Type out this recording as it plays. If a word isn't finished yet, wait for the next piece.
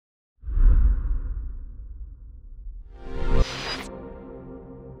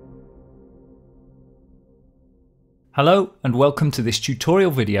Hello and welcome to this tutorial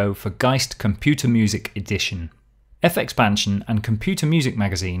video for Geist Computer Music Edition. F-Expansion and Computer Music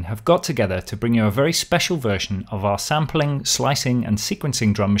Magazine have got together to bring you a very special version of our sampling, slicing and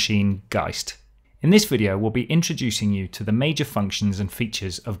sequencing drum machine, Geist. In this video we'll be introducing you to the major functions and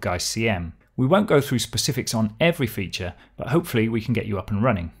features of GeistCM. We won't go through specifics on every feature, but hopefully we can get you up and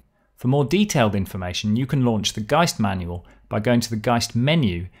running. For more detailed information you can launch the Geist manual by going to the Geist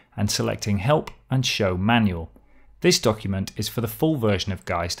menu and selecting Help and Show Manual. This document is for the full version of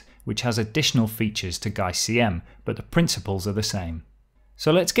Geist, which has additional features to GeistCM, but the principles are the same.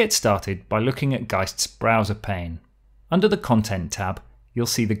 So let's get started by looking at Geist's browser pane. Under the Content tab, you'll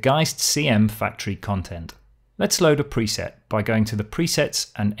see the GeistCM factory content. Let's load a preset by going to the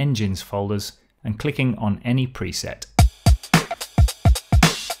Presets and Engines folders and clicking on any preset.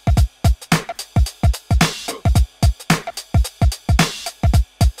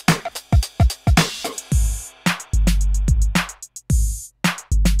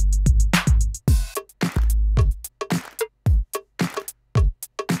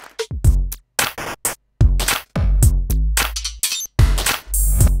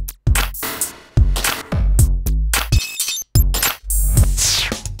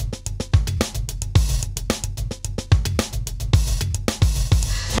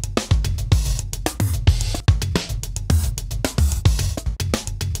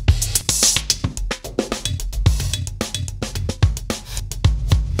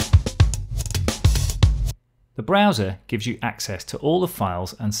 The browser gives you access to all the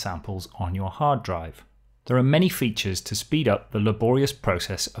files and samples on your hard drive. There are many features to speed up the laborious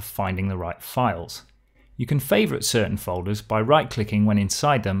process of finding the right files. You can favourite certain folders by right-clicking when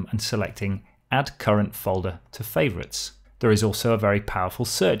inside them and selecting Add Current Folder to Favourites. There is also a very powerful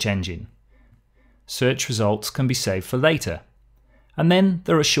search engine. Search results can be saved for later. And then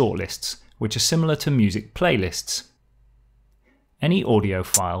there are shortlists, which are similar to music playlists. Any audio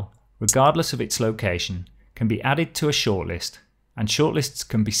file, regardless of its location, can be added to a shortlist, and shortlists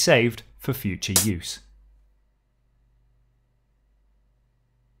can be saved for future use.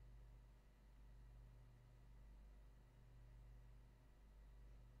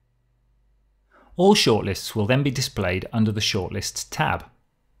 All shortlists will then be displayed under the Shortlists tab.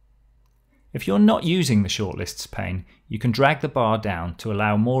 If you're not using the Shortlists pane, you can drag the bar down to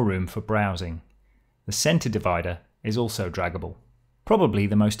allow more room for browsing. The center divider is also draggable. Probably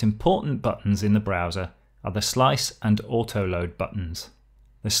the most important buttons in the browser are the Slice and Autoload buttons.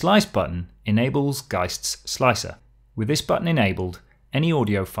 The Slice button enables Geist's slicer. With this button enabled, any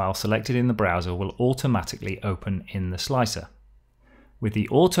audio file selected in the browser will automatically open in the slicer. With the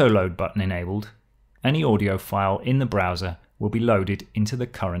Autoload button enabled, any audio file in the browser will be loaded into the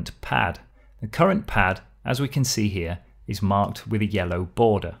current pad. The current pad, as we can see here, is marked with a yellow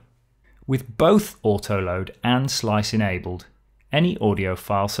border. With both Autoload and Slice enabled, any audio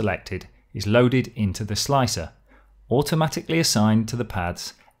file selected is loaded into the slicer, automatically assigned to the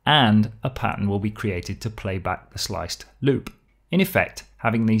pads, and a pattern will be created to play back the sliced loop. In effect,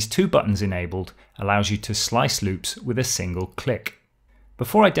 having these two buttons enabled allows you to slice loops with a single click.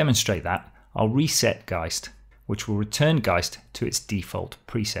 Before I demonstrate that, I'll reset Geist, which will return Geist to its default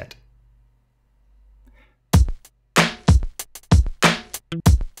preset.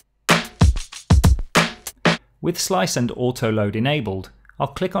 With Slice and Autoload enabled, I'll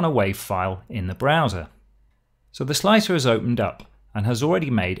click on a WAV file in the browser. So the slicer has opened up and has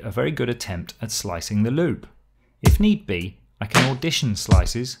already made a very good attempt at slicing the loop. If need be, I can audition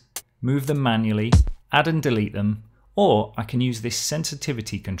slices, move them manually, add and delete them, or I can use this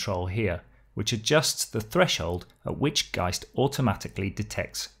sensitivity control here, which adjusts the threshold at which Geist automatically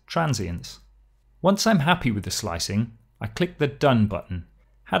detects transients. Once I'm happy with the slicing, I click the Done button.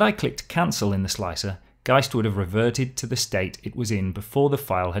 Had I clicked Cancel in the slicer, Geist would have reverted to the state it was in before the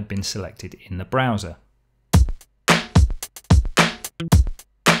file had been selected in the browser.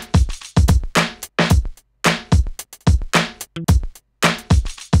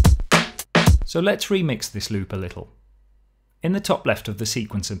 So let's remix this loop a little. In the top left of the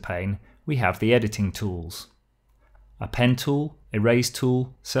sequencer pane, we have the editing tools. A pen tool, erase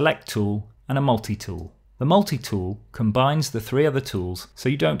tool, select tool, and a multi-tool. The multi-tool combines the three other tools so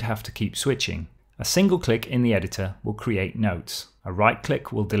you don't have to keep switching. A single click in the editor will create notes. A right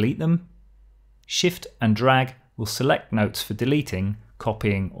click will delete them. Shift and drag will select notes for deleting,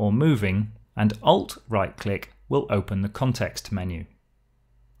 copying or moving, and Alt right click will open the context menu.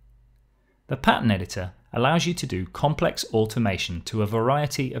 The pattern editor allows you to do complex automation to a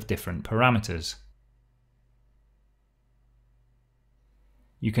variety of different parameters.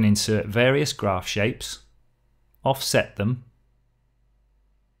 You can insert various graph shapes, offset them,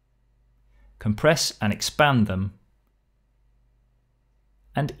 compress and expand them,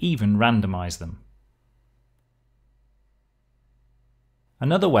 and even randomize them.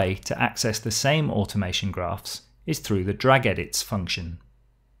 Another way to access the same automation graphs is through the drag edits function.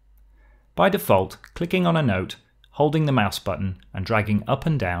 By default, clicking on a note, holding the mouse button and dragging up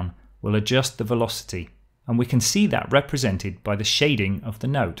and down will adjust the velocity, and we can see that represented by the shading of the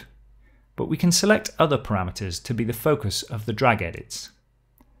note. But we can select other parameters to be the focus of the drag edits.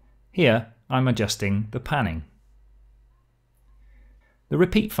 Here I'm adjusting the panning. The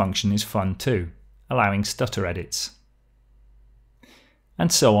repeat function is fun too, allowing stutter edits.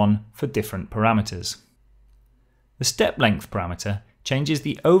 And so on for different parameters. The step length parameter changes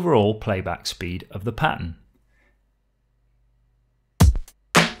the overall playback speed of the pattern.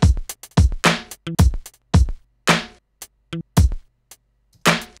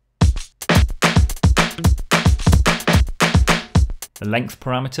 The length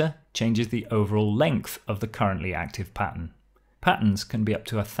parameter changes the overall length of the currently active pattern. Patterns can be up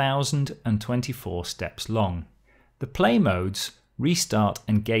to 1024 steps long. The play modes, restart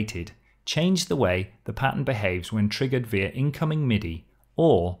and gated, change the way the pattern behaves when triggered via incoming MIDI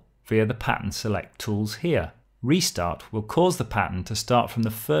or via the pattern select tools here. Restart will cause the pattern to start from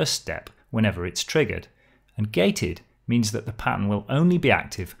the first step whenever it's triggered, and gated means that the pattern will only be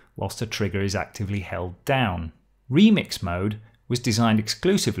active whilst the trigger is actively held down. Remix mode was designed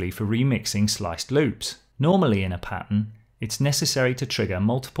exclusively for remixing sliced loops. Normally in a pattern, it's necessary to trigger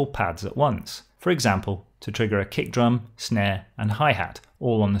multiple pads at once. For example, to trigger a kick drum, snare and hi-hat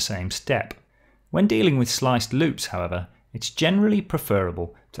all on the same step. When dealing with sliced loops, however, it's generally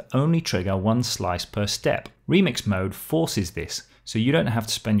preferable to only trigger one slice per step. Remix mode forces this, so you don't have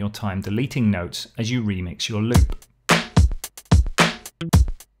to spend your time deleting notes as you remix your loop.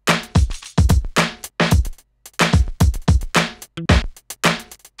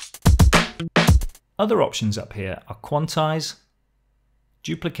 Other options up here are quantize,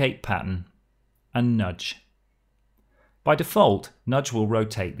 duplicate pattern, and nudge. By default, nudge will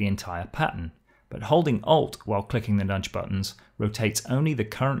rotate the entire pattern, but holding Alt while clicking the nudge buttons rotates only the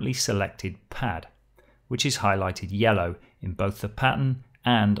currently selected pad, which is highlighted yellow in both the pattern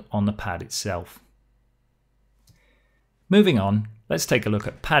and on the pad itself. Moving on, let's take a look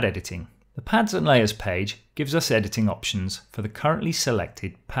at pad editing. The Pads and Layers page gives us editing options for the currently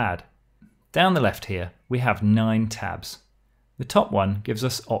selected pad. Down the left here, we have 9 tabs. The top one gives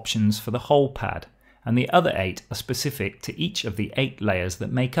us options for the whole pad, and the other 8 are specific to each of the 8 layers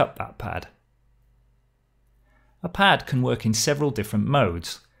that make up that pad. A pad can work in several different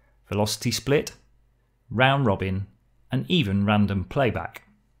modes: velocity split, round robin, and even random playback.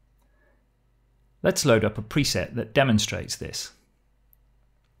 Let's load up a preset that demonstrates this.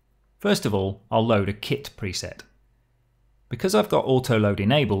 First of all, I'll load a kit preset. Because I've got Autoload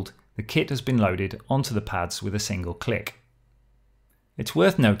enabled, the kit has been loaded onto the pads with a single click. It's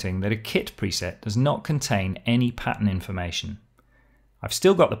worth noting that a kit preset does not contain any pattern information. I've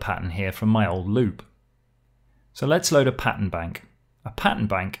still got the pattern here from my old loop. So let's load a pattern bank. A pattern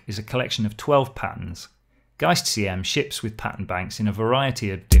bank is a collection of 12 patterns. GeistCM ships with pattern banks in a variety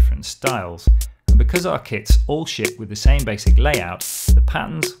of different styles, and because our kits all ship with the same basic layout, the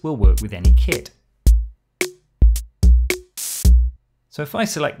patterns will work with any kit. So if I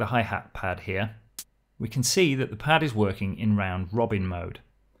select the hi-hat pad here, we can see that the pad is working in round robin mode.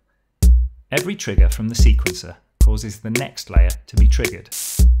 Every trigger from the sequencer causes the next layer to be triggered.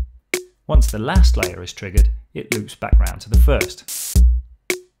 Once the last layer is triggered, it loops back round to the first.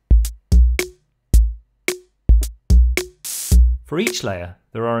 For each layer,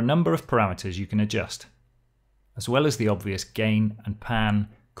 there are a number of parameters you can adjust. As well as the obvious gain and pan,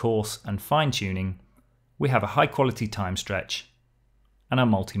 coarse and fine tuning, we have a high quality time stretch and a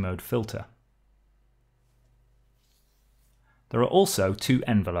multi-mode filter. There are also 2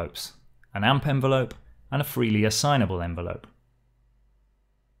 envelopes, an amp envelope and a freely assignable envelope.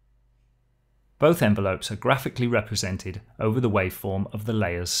 Both envelopes are graphically represented over the waveform of the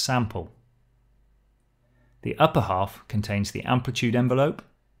layer's sample. The upper half contains the amplitude envelope,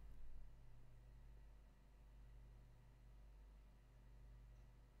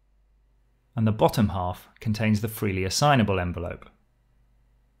 and the bottom half contains the freely assignable envelope.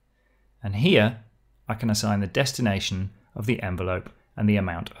 And here I can assign the destination of the envelope and the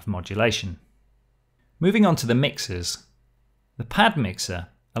amount of modulation. Moving on to the mixers. The pad mixer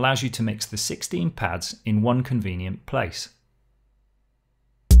allows you to mix the 16 pads in one convenient place.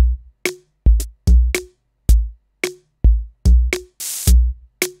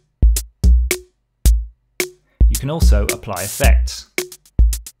 You can also apply effects.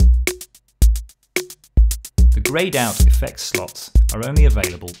 The grayed out effects slots are only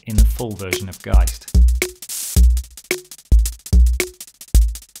available in the full version of Geist.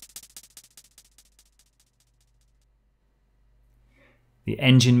 The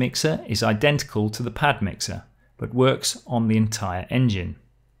engine mixer is identical to the pad mixer, but works on the entire engine.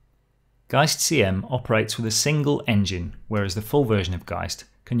 GeistCM operates with a single engine, whereas the full version of Geist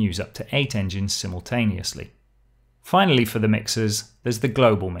can use up to 8 engines simultaneously. Finally, for the mixers, there's the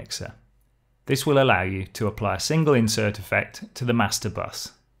global mixer. This will allow you to apply a single insert effect to the master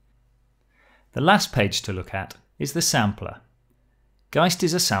bus. The last page to look at is the sampler. Geist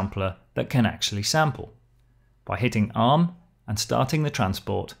is a sampler that can actually sample. By hitting ARM and starting the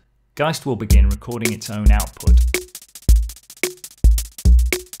transport, Geist will begin recording its own output.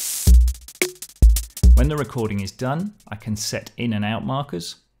 When the recording is done, I can set in and out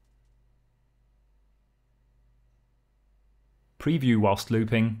markers, preview whilst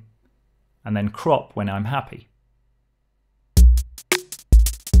looping, and then crop when I'm happy.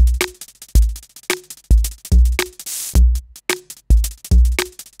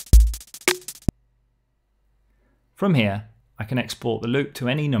 From here, I can export the loop to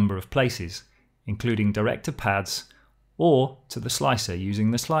any number of places, including direct to pads or to the slicer using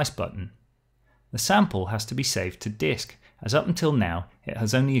the slice button. The sample has to be saved to disk, as up until now it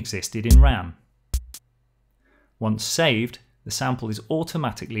has only existed in RAM. Once saved, the sample is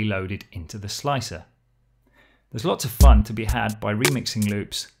automatically loaded into the slicer. There's lots of fun to be had by remixing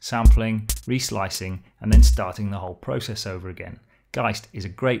loops, sampling, reslicing, and then starting the whole process over again. Geist is a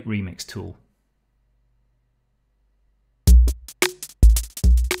great remix tool.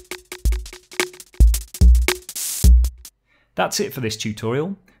 That's it for this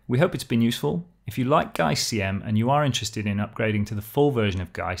tutorial. We hope it's been useful. If you like GeistCM and you are interested in upgrading to the full version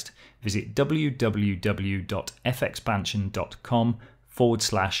of Geist, visit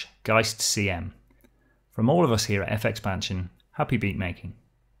www.fexpansion.com/GeistCM. From all of us here at FXpansion, happy beatmaking.